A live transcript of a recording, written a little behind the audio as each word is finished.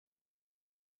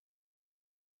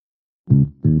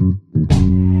There's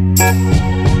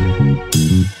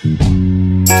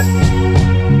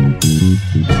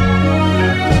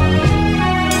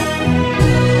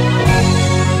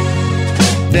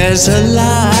a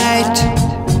light,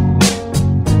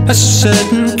 a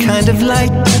certain kind of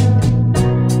light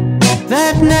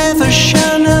that never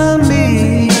shone on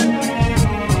me.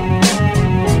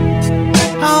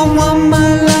 I want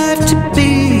my life to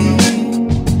be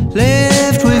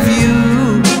lived with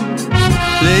you,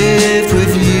 lived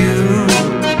with you.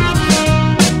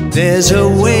 There's a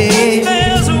way,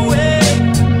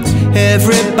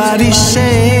 everybody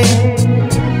say,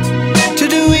 to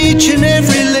do each and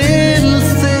every little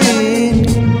thing.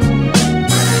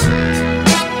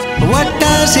 What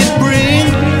does it bring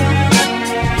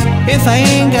if I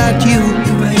ain't got you?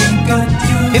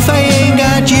 If I ain't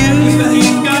got you,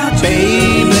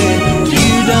 baby,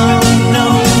 you don't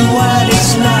know what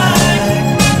it's like.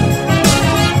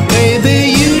 Baby,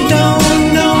 you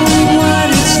don't know what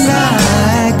it's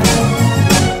like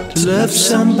to love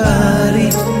somebody,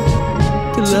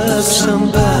 to love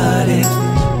somebody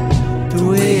the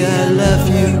way I love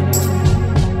you.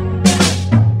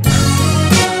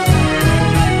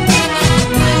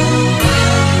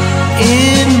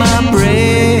 In my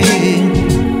brain,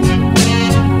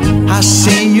 I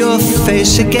see your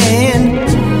face again,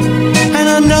 and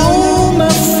I know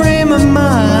my frame of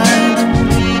mind.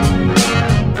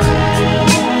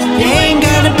 You ain't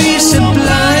gotta be so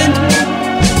blind.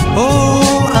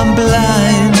 Oh, I'm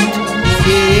blind.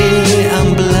 Yeah,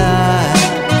 I'm blind.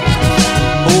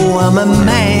 Oh, I'm a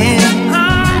man.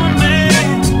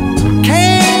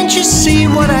 Can't you see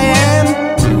what I am?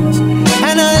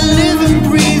 And I live and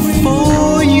breathe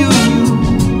for you.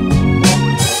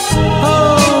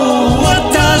 Oh, what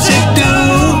does it do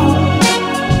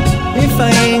if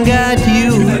I ain't got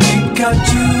you?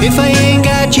 If I ain't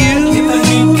got you,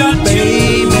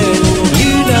 baby,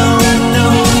 you don't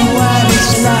know what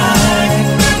it's like.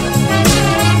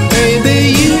 Baby,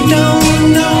 you don't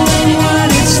know what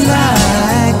it's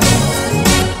like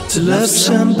to love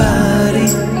somebody,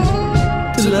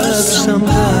 to love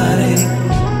somebody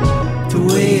the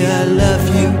way I love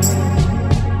you.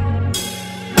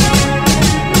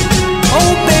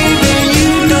 Oh baby,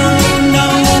 you don't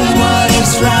know what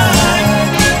it's like.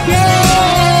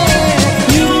 Yeah,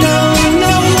 you don't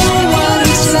know what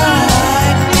it's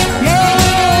like.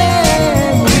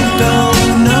 Yeah, you don't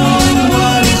know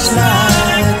what it's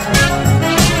like.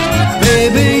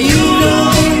 Baby, you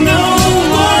don't know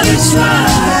what it's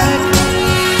like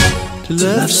to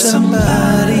love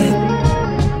somebody,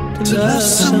 to love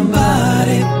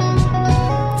somebody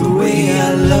the way I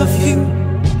love you.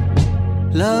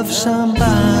 Love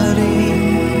somebody,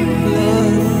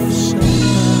 love somebody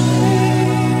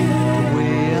the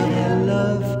way I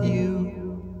love you.